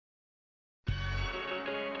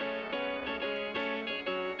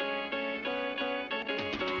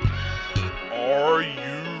Are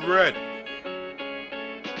you ready?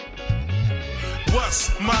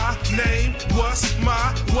 What's my name? What's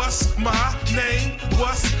my name?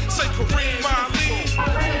 Say Kareem Ali.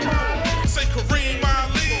 Say Kareem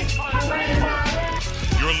Ali.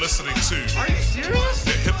 You're listening to Are you serious?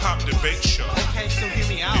 the Hip Hop Debate Show. Okay, so hear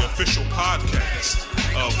me out. The official podcast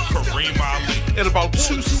of Kareem Ali. In about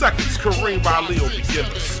 2 seconds, Kareem Ali will begin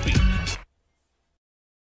to speak.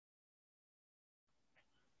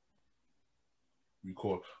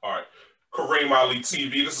 Record. All right. Kareem Ali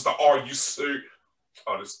TV. This is the Are You Serious?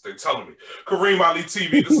 Oh, they're telling me. Kareem Ali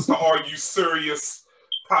TV. This is the Are You Serious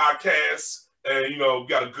podcast. And, we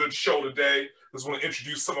got a good show today. Just want to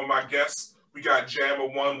introduce some of my guests. We got Jammer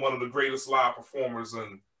one of the greatest live performers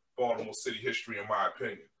in Baltimore City history, in my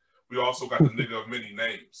opinion. We also got the nigga of many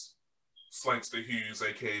names, Slankster Hughes,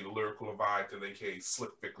 a.k.a. the Lyrical Leviathan, a.k.a.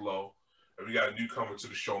 Slick Vic Low. And we got a newcomer to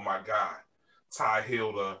the show, my guy, Ty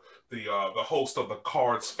Hill, the host of the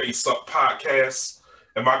Cards Face Up podcast.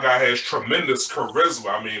 And my guy has tremendous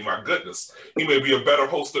charisma. I mean, my goodness. He may be a better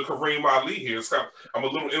host than Kareem Ali here. I'm a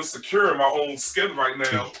little insecure in my own skin right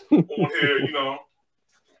now on here,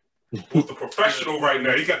 with the professional right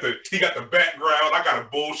now. He got the background. I got a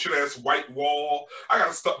bullshit ass white wall. I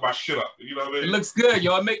gotta stuff my shit up. You know what I mean? It looks good,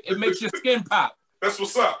 yo. It makes your skin pop. That's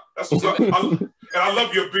what's up. And I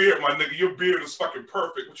love your beard, my nigga. Your beard is fucking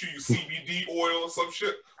perfect. What you use, CBD oil or some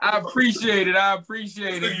shit? I appreciate it.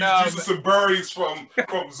 You using some berries from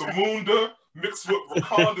Zamunda mixed with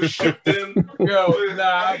Wakanda shipped in. Yo,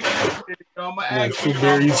 I appreciate it. I'm gonna ask you.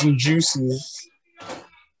 Berries and juices.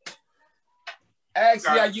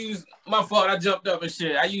 Actually, I used my fault. I jumped up and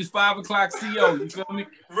shit. I used 5 o'clock CO. You feel me?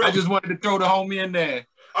 Really? I just wanted to throw the homie in there.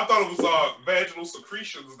 I thought it was vaginal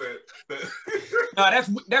secretions that. No,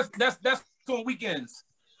 that's on weekends.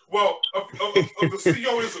 Well, if the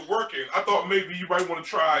CO isn't working, I thought maybe you might want to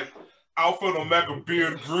try Alpha and Omega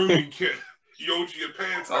Beard Grooming Kit. Yogi and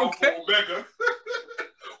Pants, Alpha and Omega.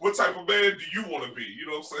 What type of man do you want to be? You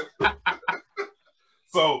know what I'm saying?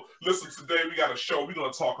 So, listen, today we got a show. We're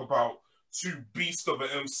going to talk about two beasts of the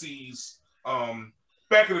MCs.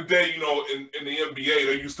 Back in the day, in the NBA,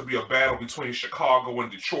 there used to be a battle between Chicago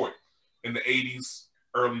and Detroit in the 80s,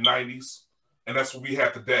 early 90s. And that's what we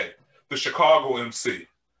have today. The Chicago MC,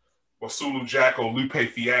 Wasulu Jacko, Lupe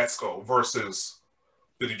Fiasco versus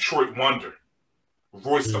the Detroit Wonder,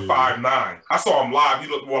 Royce the 5'9". I saw him live. He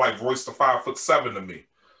looked more like Royce the 5'7" to me.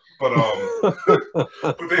 But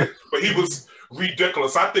but he was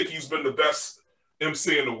ridiculous. I think he's been the best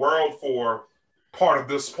MC in the world for part of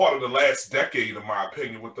the last decade, in my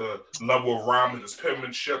opinion, with the level of rhyme and his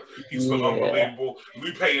penmanship. He's been unbelievable.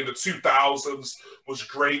 Lupe in the 2000s was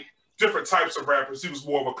great. Different types of rappers. He was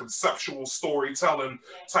more of a conceptual storytelling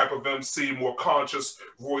type of MC, more conscious.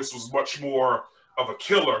 Royce was much more of a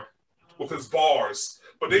killer with his bars.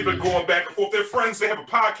 But they've been going back and forth. They're friends. They have a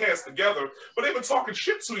podcast together, but they've been talking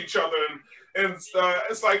shit to each other. And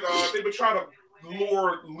it's like they've been trying to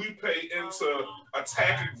lure Lupe into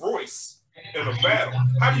attacking Royce in a battle.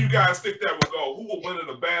 How do you guys think that would go? Who will win in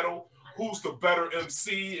the battle? Who's the better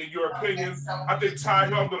MC in your opinion? I think Ty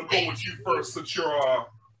Hill, I'm going to go with you first since you're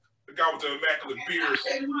the guy with the immaculate beard.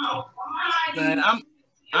 Man,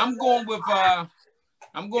 I'm going with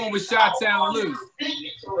Chi-Town Lou.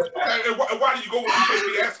 And why do you go with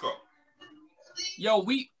Lupe Fiasco? Yo,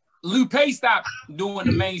 Lupe stopped doing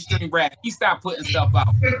the mainstream rap. He stopped putting stuff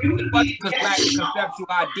out. It wasn't because lack of conceptual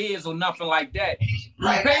ideas or nothing like that.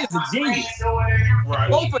 Lupe is a genius. Right.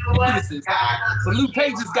 Both are geniuses. But Lupe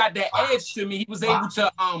just got that edge to me. He was able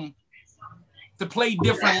to play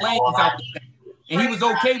different lanes out there. And he was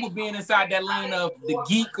okay with being inside that lane of the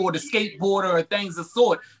geek or the skateboarder or things of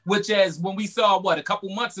sort, which as when we saw, a couple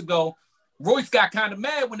months ago, Royce got kind of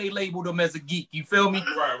mad when they labeled him as a geek. You feel me?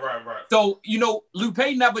 Right. So,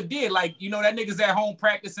 Lupe never did. Like, that nigga's at home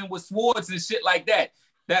practicing with swords and shit like that.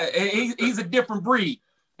 He's a different breed.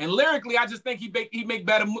 And lyrically, I just think he make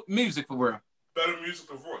better music for real. Better music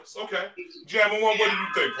than Royce. Okay. Jammer One, what do you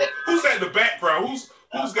think, bro? Who's that in the background?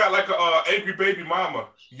 Who's got like a angry baby mama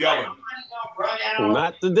yelling?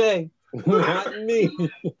 Not today. Not me.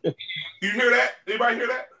 You hear that? Anybody hear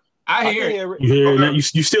that? I hear it. You hear it now? You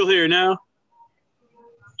still hear it now?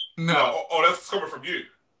 No. Oh, that's coming from you.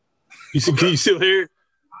 Can you still hear it?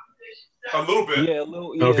 A little bit. Yeah, a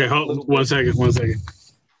little. Yeah, Okay, hold one second.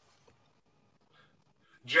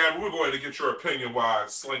 Jam, we're going to get your opinion why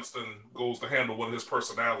Slangston goes to handle one of his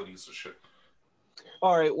personalities and shit.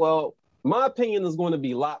 All right, well, my opinion is going to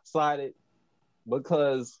be lopsided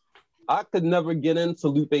because I could never get into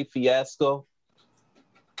Lupe Fiasco.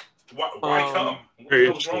 Why come?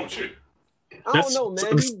 What's wrong with you? I don't know,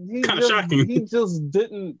 man. He's kind of shocking. He just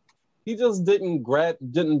didn't He just didn't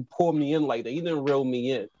pull me in like that. He didn't reel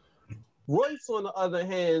me in. Royce, on the other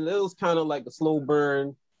hand, it was kind of like a slow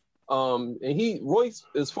burn. And Royce,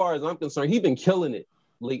 as far as I'm concerned, he's been killing it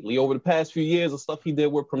lately over the past few years. The stuff he did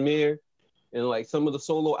with Premier and like some of the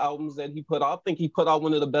solo albums that he put out. I think he put out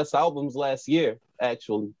one of the best albums last year,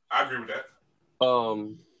 actually. I agree with that.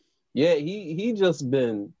 Yeah, he just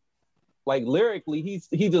been like lyrically,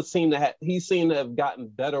 he just seemed to have gotten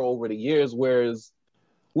better over the years. Whereas,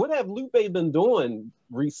 what have Lupe been doing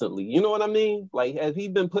recently? You know what I mean? Like, has he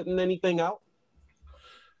been putting anything out?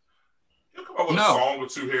 He'll come up with a song or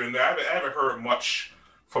two here and there. I haven't heard much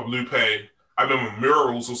from Lupe. I remember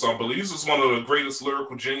Murals or something, but he's just one of the greatest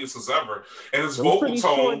lyrical geniuses ever. And his vocal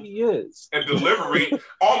tone and delivery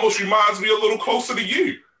almost reminds me a little closer to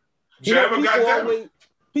you. Jammer, goddamn.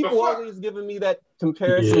 People always giving me that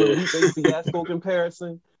comparison, the Lupe Fiasco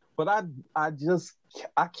comparison, but I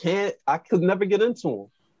could never get into him.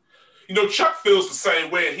 You know, Chuck feels the same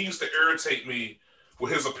way, and he used to irritate me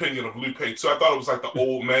with his opinion of Lupe too. I thought it was like the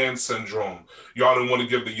old man syndrome. Y'all didn't want to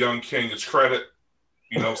give the young king his credit.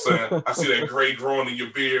 You know what I'm saying? I see that gray growing in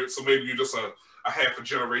your beard, so maybe you're just a half a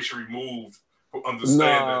generation removed from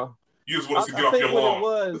understanding. Nah, you just want us to get off your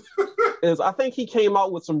lawn. I think he came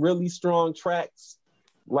out with some really strong tracks,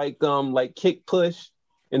 like Kick Push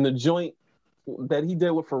and the joint that he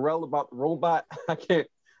did with Pharrell about the robot. I can't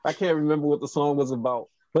remember what the song was about,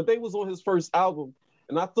 but they was on his first album.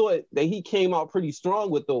 And I thought that he came out pretty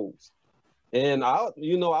strong with those. And I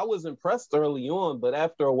was impressed early on, but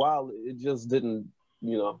after a while, it just didn't,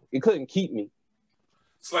 it couldn't keep me.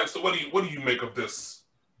 It's like, so what do you make of this,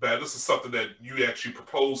 Bad? This is something that you actually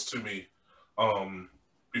proposed to me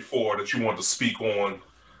before that you wanted to speak on.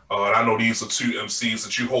 And I know these are two MCs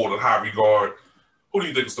that you hold in high regard. Who do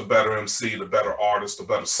you think is the better MC, the better artist, the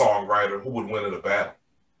better songwriter? Who would win in a battle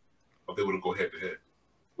if they were to go head to head?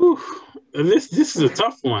 This is a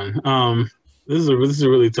tough one. This is a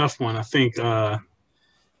really tough one. I think that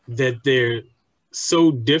they're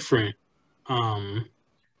so different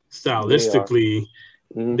stylistically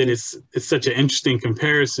that it's such an interesting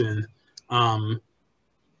comparison.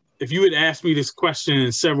 If you had asked me this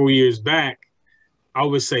question several years back, I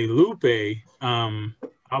would say Lupe.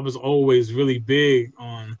 I was always really big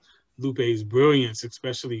on Lupe's brilliance,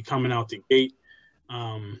 especially coming out the gate,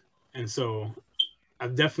 and so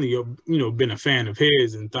I've definitely, been a fan of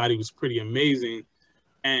his and thought he was pretty amazing.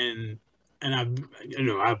 And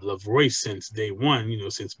I've loved Royce since day one,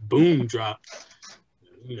 since Boom dropped,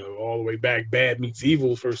 all the way back, Bad Meets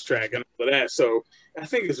Evil first track and all of that. So I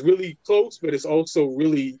think it's really close, but it's also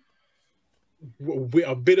really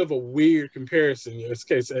a bit of a weird comparison.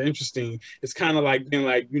 It's interesting. It's kind of like being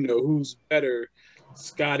like, who's better,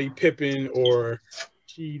 Scottie Pippen or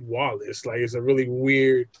Sheed Wallace? Like, it's a really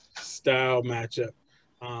weird style matchup.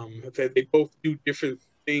 They both do different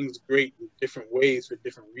things great in different ways for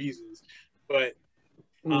different reasons. But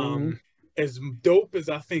as dope as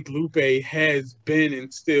I think Lupe has been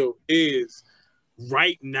and still is,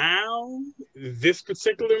 right now, this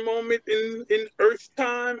particular moment in Earth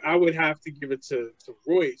time, I would have to give it to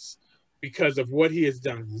Royce because of what he has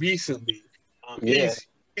done recently.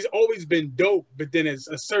 He's always been dope, but then at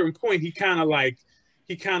a certain point, he kind of like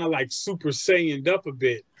Super Saiyan'd up a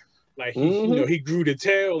bit. Like he grew the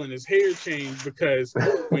tail and his hair changed because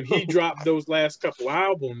when he dropped those last couple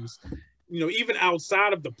albums, even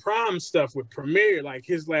outside of the Prime stuff with Premier, like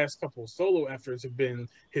his last couple of solo efforts have been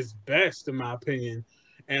his best in my opinion.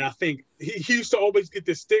 And I think he used to always get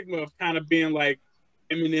the stigma of kind of being like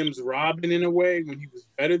Eminem's Robin in a way when he was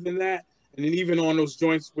better than that. And then even on those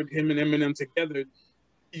joints with him and Eminem together,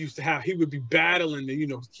 he would be battling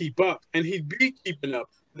to, keep up, and he'd be keeping up.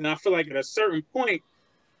 And I feel like at a certain point,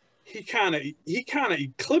 he kind of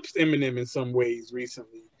eclipsed Eminem in some ways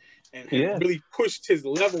recently, and really pushed his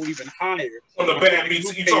level even higher. On the Bad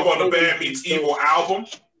Meets, you talk about the Bad Meets Evil album?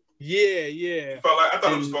 Yeah. I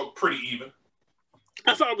thought it was about pretty even.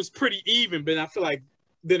 I thought it was pretty even, but I feel like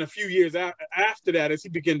then a few years after that, as he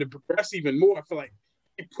began to progress even more, I feel like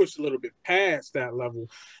he pushed a little bit past that level.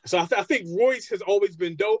 So I think Royce has always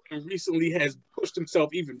been dope, and recently has pushed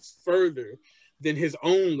himself even further than his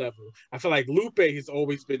own level. I feel like Lupe has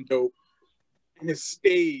always been dope and has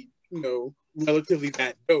stayed, relatively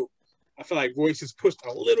that dope. I feel like Royce has pushed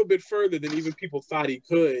a little bit further than even people thought he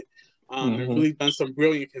could. And really done some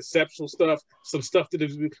brilliant conceptual stuff, some stuff that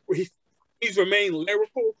is where he's remained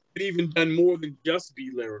lyrical, but even done more than just be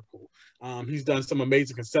lyrical. He's done some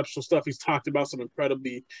amazing conceptual stuff. He's talked about some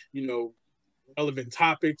incredibly, relevant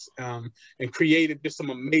topics, and created just some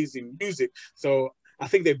amazing music. So I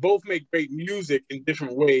think they both make great music in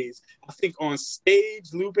different ways. I think on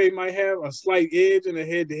stage, Lupe might have a slight edge in a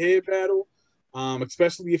head-to-head battle,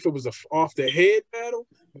 especially if it was a off-the-head battle.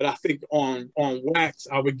 But I think on wax,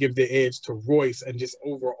 I would give the edge to Royce, and just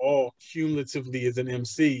overall, cumulatively as an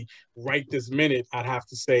MC, right this minute, I'd have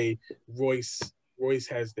to say Royce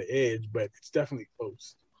has the edge, but it's definitely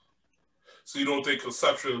close. So you don't think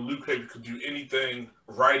conceptually Lupe could do anything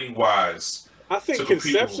writing-wise? I think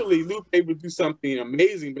conceptually Lupe would do something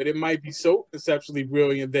amazing, but it might be so conceptually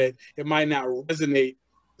brilliant that it might not resonate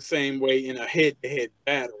the same way in a head-to-head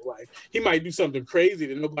battle. Like, he might do something crazy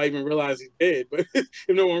that nobody even realized he did, but if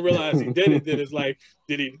no one realized he did it, then it's like,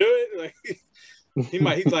 did he do it? Like,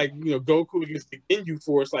 he's like, Goku against the Ginyu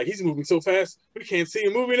Force. Like, he's moving so fast, we can't see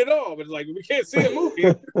him moving at all. But it's like, we can't see him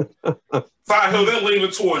moving. Side they're leaning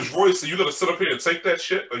towards Royce. So you gonna sit up here and take that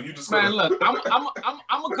shit, or you just gonna... Man, look, I'm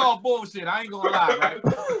gonna call bullshit. I ain't gonna lie, right?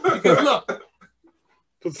 Because look,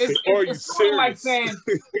 it's sort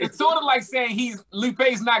of like saying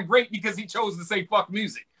Lupe's not great because he chose to say fuck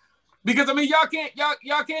music. Because I mean,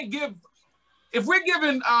 y'all can't give, if we're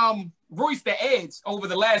giving Royce the edge over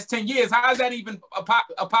the last 10 years, how is that even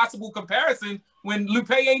a possible comparison when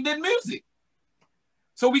Lupe ain't did music?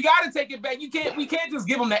 So we got to take it back. We can't just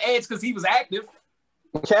give him the edge because he was active.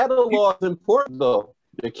 Catalog is important though.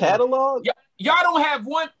 The catalog. Y'all don't have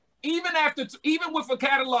one. Even with a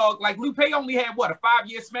catalog, like Lupe only had what, a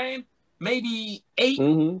 5-year span, maybe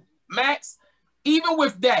 8 max. Even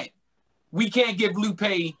with that, we can't give Lupe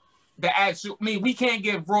the actual. I mean, we can't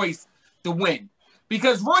give Royce the win.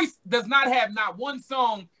 Because Royce does not have not one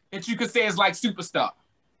song that you could say is like Superstar.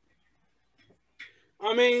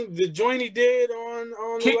 I mean, the joint he did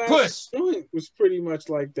on Kick the last joint was pretty much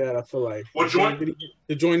like that, I feel like. What joint?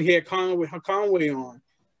 The joint he had Conway on.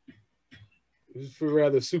 It was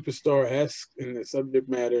rather Superstar-esque in the subject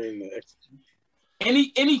matter and the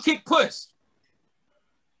execution. Any Kick Push?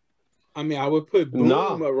 I mean, I would put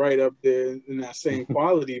Boom right up there in that same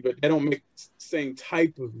quality, but they don't make the same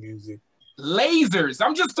type of music. Lasers.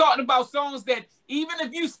 I'm just talking about songs that even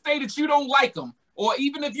if you say that you don't like them, or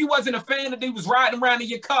even if you wasn't a fan that they was riding around in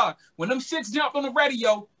your car, when them shits jumped on the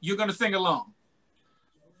radio, you're going to sing along.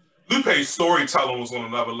 Lupe's storytelling was on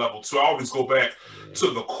another level, too. I always go back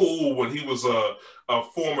to the Cool when he was a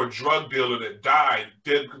former drug dealer that died,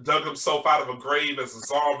 dug himself out of a grave as a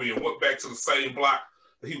zombie and went back to the same block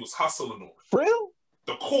that he was hustling on. For real?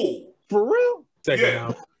 The Cool. For real?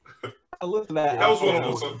 Yeah. I listen to that. That was one of the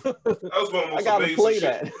most amazing.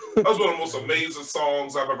 That was one of the most amazing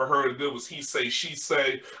songs I've ever heard. It was He Say, She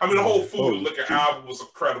Say. I mean, the whole Food and Liquor album was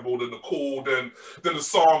incredible. Then the Cool, then the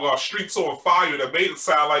song Streets on Fire that made it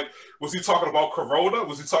sound like, was he talking about Corona?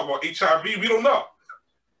 Was he talking about HIV? We don't know.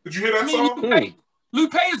 Did you hear that song?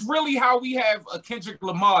 Lupe is really how we have a Kendrick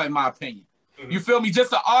Lamar, in my opinion. You feel me?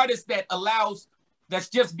 Just an artist that that's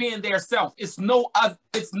just being their self. It's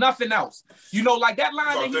nothing else. Like that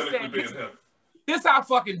line that he said, this how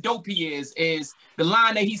fucking dope he is the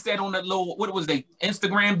line that he said on that little, what was they,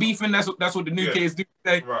 Instagram beefing? That's what the new kids do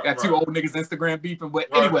today. Got two old niggas Instagram beefing. But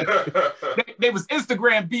anyway, they was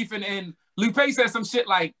Instagram beefing, and Lupe said some shit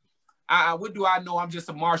like, what do I know? I'm just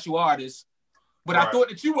a martial artist. But I thought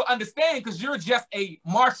that you would understand because you're just a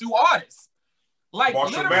martial artist. Like,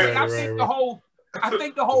 martial literally, I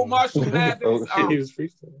think the whole martial madness. He was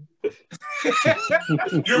freestyling.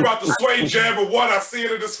 You're about to sway jab or what? I see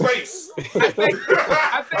it in his face.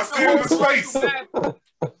 I see it in his face.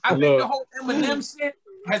 I think the whole Eminem shit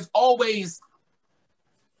has always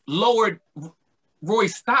lowered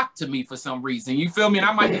Roy's stock to me for some reason. You feel me? And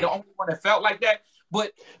I might be the only one that felt like that.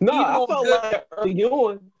 But no, I felt like early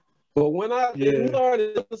on. But when I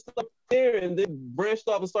started stuff there and then branched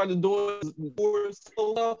off and started doing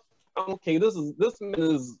stuff, okay, this man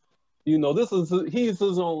is, he's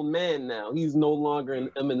his own man now. He's no longer in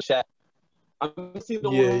Eminem chat. I'm seeing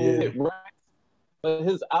the one but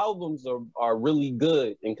his albums are really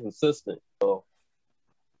good and consistent. So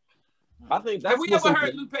I think that's. Have we ever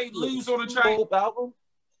heard Lupe lose on a track? Album?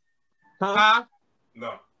 Huh?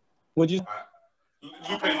 No. Would you?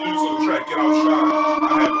 Lupe lose on the track. Get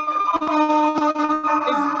outside.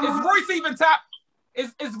 Is Royce even top?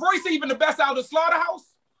 Is Royce even the best out of Slaughterhouse?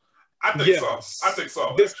 I think so. I think so.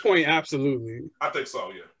 At this point, absolutely. I think so,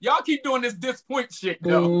 yeah. Y'all keep doing this point shit,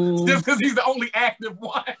 though. Just because he's the only active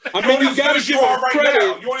one. I mean, you got to give him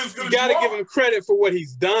credit. You got to give him credit for what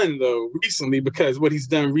he's done, though, recently, because what he's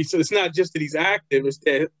done recently, it's not just that he's active, it's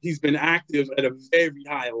that he's been active at a very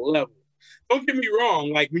high level. Don't get me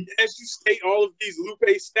wrong. Like, as you state all of these Lupe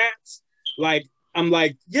stats, like, I'm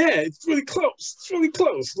like, yeah, it's really close. It's really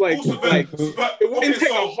close. Like it wouldn't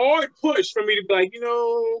take a hard push for me to be like,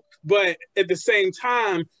 but at the same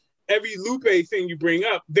time, every Lupe thing you bring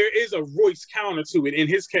up, there is a Royce counter to it in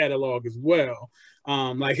his catalog as well.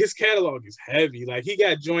 Like his catalog is heavy. Like he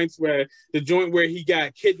got joints where the joint where he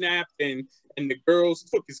got kidnapped and the girls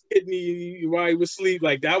took his kidney while he was asleep.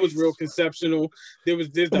 Like that was real conceptual.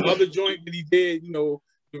 There's the other joint that he did,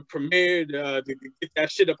 premiered to get that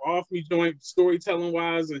shit up off me joint, storytelling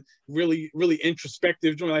wise, and really, really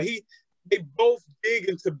introspective joint. Like they both dig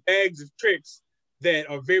into bags of tricks that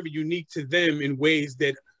are very unique to them in ways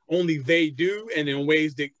that only they do, and in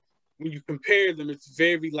ways that when you compare them, it's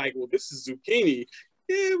very like, well, this is zucchini.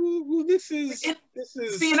 Yeah, well, this is.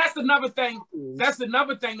 See, and that's another thing. That's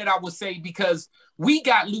another thing that I would say, because we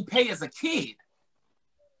got Lupe as a kid.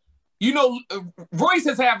 Royce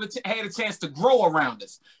has had a chance to grow around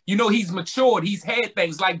us. He's matured. He's had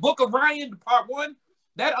things like Book of Ryan, Part 1.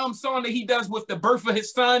 That song that he does with the birth of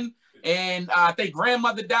his son, and I think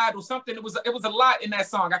grandmother died or something. It was a lot in that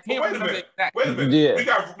song. I can't remember exactly. Wait a minute.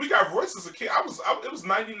 Yeah. We got Royce as a kid. It was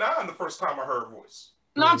 99 the first time I heard Royce.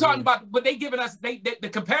 No, I'm talking about, but they giving us the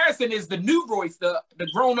comparison is the new Royce, the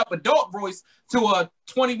grown up adult Royce, to a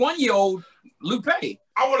 21-year-old Lupe. I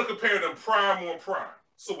want to compare them prime on prime.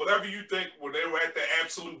 So whatever you think, when they were at their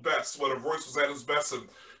absolute best, whether Royce was at his best in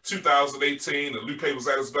 2018 and Lupe was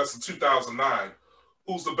at his best in 2009,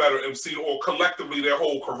 who's the better MC, or collectively their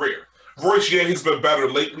whole career? Royce, yeah, he's been better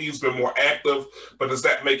lately. He's been more active, but does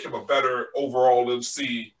that make him a better overall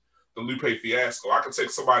MC than Lupe Fiasco? I could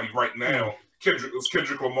take somebody right now.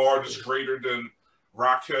 Kendrick Lamar just greater than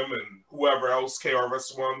Rakim and whoever else,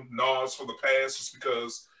 KRS-One, Nas for the past, just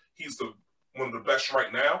because he's one of the best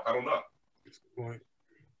right now? I don't know.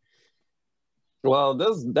 Well,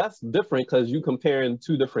 that's different because you comparing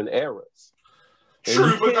two different eras.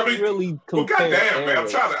 True, but I mean, really goddamn, man, I'm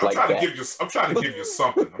trying to give you something.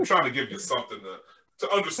 I'm trying to give you something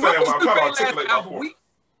to understand why I'm trying to articulate my point.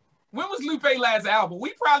 When was Lupe's last album?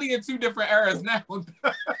 We probably in two different eras now.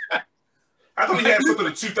 I thought he had something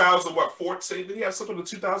in 2014. Did he have something in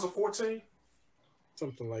 2014?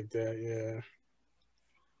 Something like that, yeah.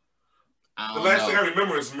 The last thing I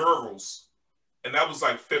remember is Murals. And that was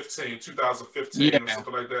like 2015 or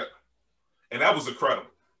something like that. And that was incredible.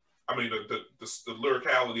 I mean, the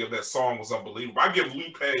lyricality of that song was unbelievable. I give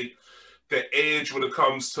Lupe the edge when it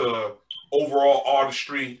comes to overall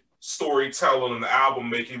artistry, storytelling, and album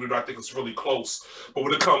making, even though I think it's really close. But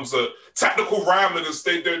when it comes to technical rhyming,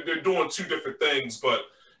 they're doing two different things. But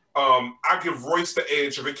I give Royce the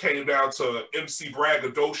edge if it came down to MC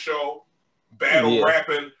braggadocio, battle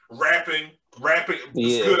rapping, was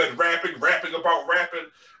good at rapping about rapping.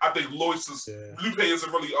 I think Lupe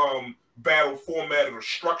isn't really battle formatted or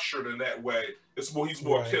structured in that way. He's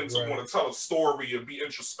more akin to want to tell a story and be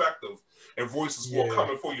introspective, and Royce is more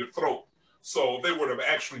coming for your throat. So if they were to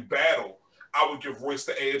actually battle, I would give Royce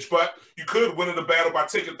the edge. But you could win in the battle by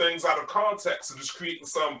taking things out of context and just creating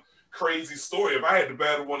some crazy story. If I had to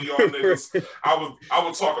battle one of y'all niggas, I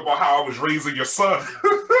would talk about how I was raising your son.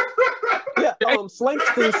 Yeah,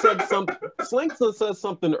 Slangston said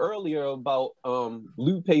something earlier about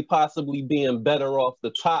Lupe possibly being better off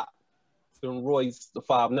the top than Royce the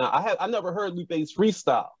 5'9". I never heard Lupe's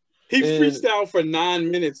freestyle. He freestyled for 9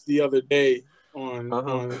 minutes the other day on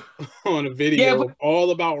a video all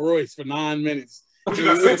about Royce for 9 minutes.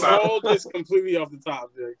 It's all just completely off the top.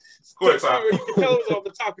 Go ahead, Tom. You can tell it was off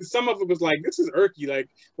the top, because some of it was like, this is irky, like,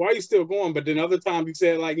 why are you still going? But then other times he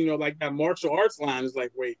said, like, like that martial arts line is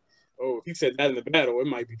like, wait, if he said that in the battle, it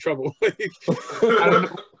might be trouble. I don't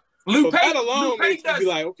know. Lupe makes me be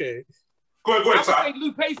like, okay. Go ahead, I would say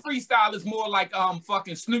Lupe's freestyle is more like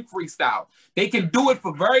fucking Snoop freestyle. They can do it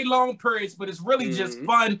for very long periods, but it's really just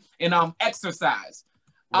fun and exercise.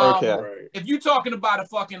 If you're talking about a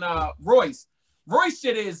fucking Royce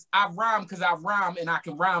shit is, I rhyme because I rhyme, and I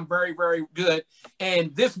can rhyme very, very good.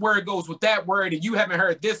 And this word goes with that word, and you haven't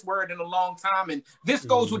heard this word in a long time, and this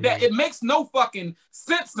goes with that. It makes no fucking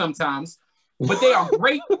sense sometimes, but they are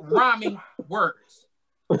great rhyming words.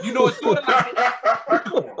 It's sort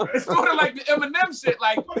of like the Eminem shit.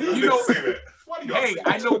 Like, hey,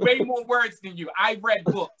 I know way more words than you. I read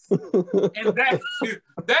books, and that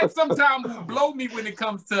sometimes will blow me when it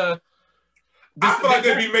comes to. I feel like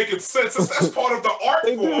they be making sense. That's part of the art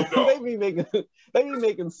form, though. They be making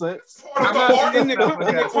sense. Part of the art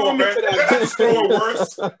form, man. That's throwing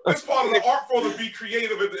words. It's part of the art form to be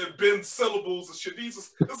creative and bend syllables and shit.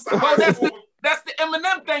 That's the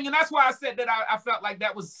Eminem thing, and that's why I said that I felt like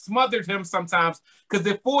that was smothered him sometimes, because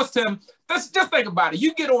it forced him. Just think about it.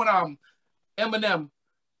 You get on Eminem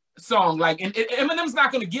song. Like, and Eminem's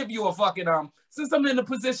not gonna give you a fucking since I'm in the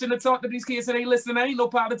position to talk to these kids and they listen, I ain't no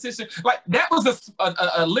politician. Like that was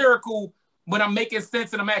a lyrical when I'm making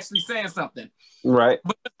sense and I'm actually saying something. Right.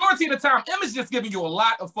 But the majority of the time, Emma's just giving you a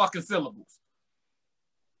lot of fucking syllables.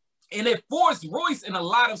 And it forced Royce in a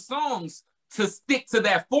lot of songs to stick to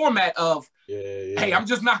that format of, hey, I'm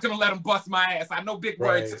just not gonna let him bust my ass. I know big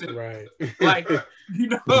words too. Right. Like, you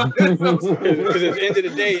know, because at the end of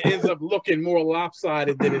the day, it ends up looking more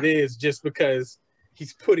lopsided than it is just because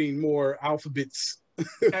he's putting more alphabets.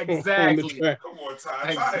 Exactly. Come on,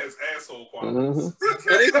 Ty. Ty has asshole qualities.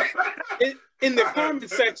 In the comment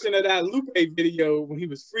section of that Lupe video, when he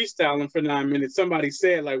was freestyling for 9 minutes, somebody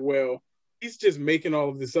said, like, well, he's just making all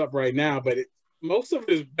of this up right now, but most of it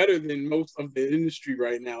is better than most of the industry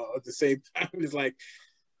right now. At the same time, it's like,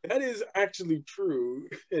 that is actually true.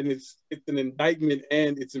 And it's an indictment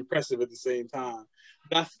and it's impressive at the same time.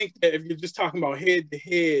 But I think that if you're just talking about head to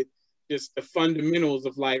head, just the fundamentals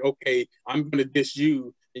of like, okay, I'm going to diss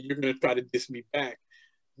you and you're going to try to diss me back.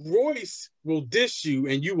 Royce will diss you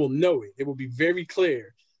and you will know it. It will be very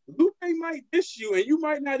clear. Lupe might diss you and you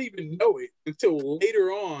might not even know it until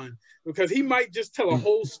later on, because he might just tell a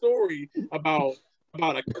whole story about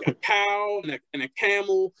a cow and a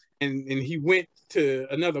camel, and he went to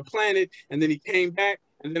another planet and then he came back,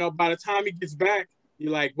 and then by the time he gets back,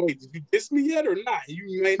 you're like, wait, did you diss me yet or not? He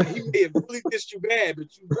may have really dissed you bad, but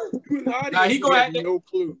you in the audience, you have no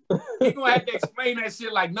clue. He gonna have to explain that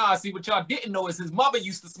shit like, nah, see, what y'all didn't know is his mother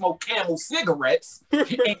used to smoke Camel cigarettes, and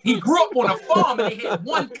he grew up on a farm and they had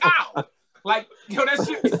one cow. Like, yo, that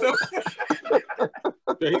shit be so...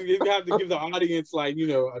 You have to give the audience, like, you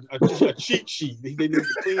know, a cheat sheet. They need to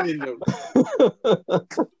clean in those.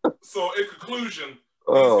 So, in conclusion,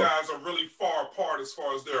 these guys are really far apart as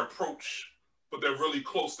far as their approach, but they're really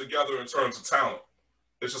close together in terms of talent.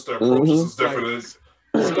 It's just their approaches is different.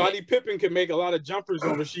 Scottie Pippen can make a lot of jumpers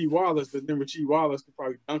on Rasheed Wallace, but then Rasheed Wallace could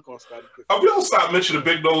probably dunk on Scottie Pippen. We don't stop mentioning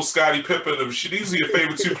big nose Scottie Pippen. These are your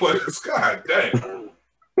favorite two players. God damn.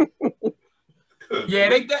 Yeah,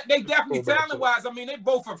 they definitely talent-wise. I mean, they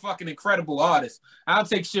both are fucking incredible artists. I don't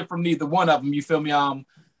take shit from neither one of them. You feel me? I'm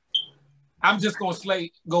just gonna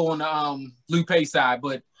go on the Lupe side,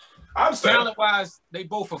 but talent-wise, they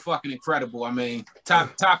both are fucking incredible. I mean,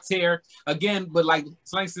 top tier again. But like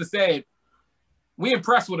Slangston said, we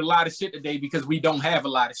impressed with a lot of shit today because we don't have a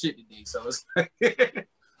lot of shit today. So it's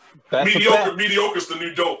mediocre's the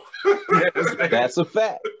new dope. That's a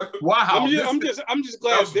fact. Wow. I'm just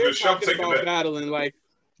glad they're talking about battling. Like,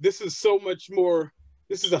 this is so much more.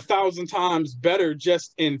 This is 1,000 times better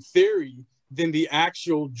just in theory than the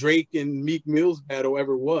actual Drake and Meek Mill's battle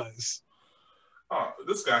ever was.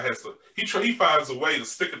 This guy has to. He finds a way to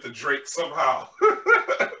stick it to Drake somehow.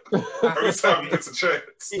 Every time he gets a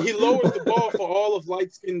chance. He lowers the ball for all of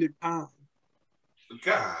light-skinned time.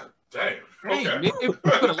 God damn. Hey, okay. it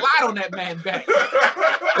put a lot on that man back.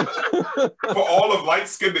 For all of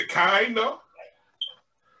light-skinned kind, though?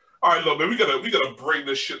 All right, look, man, we gotta bring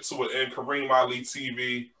this shit to an end. Kareem Ali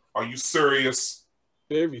TV, are you serious?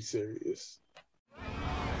 Very serious.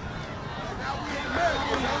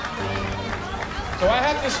 So I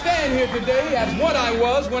have to stand here today as what I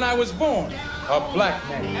was when I was born, a black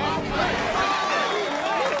man.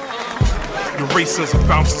 Your racism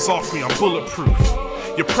bounces off me, I'm bulletproof.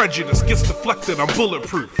 Your prejudice gets deflected, I'm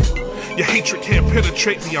bulletproof. Your hatred can't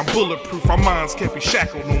penetrate me, I'm bulletproof. Our minds can't be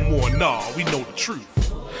shackled no more, nah, we know the truth.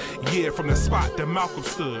 Yeah, from the spot that Malcolm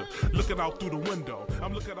stood, looking out through the window,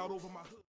 I'm looking out over my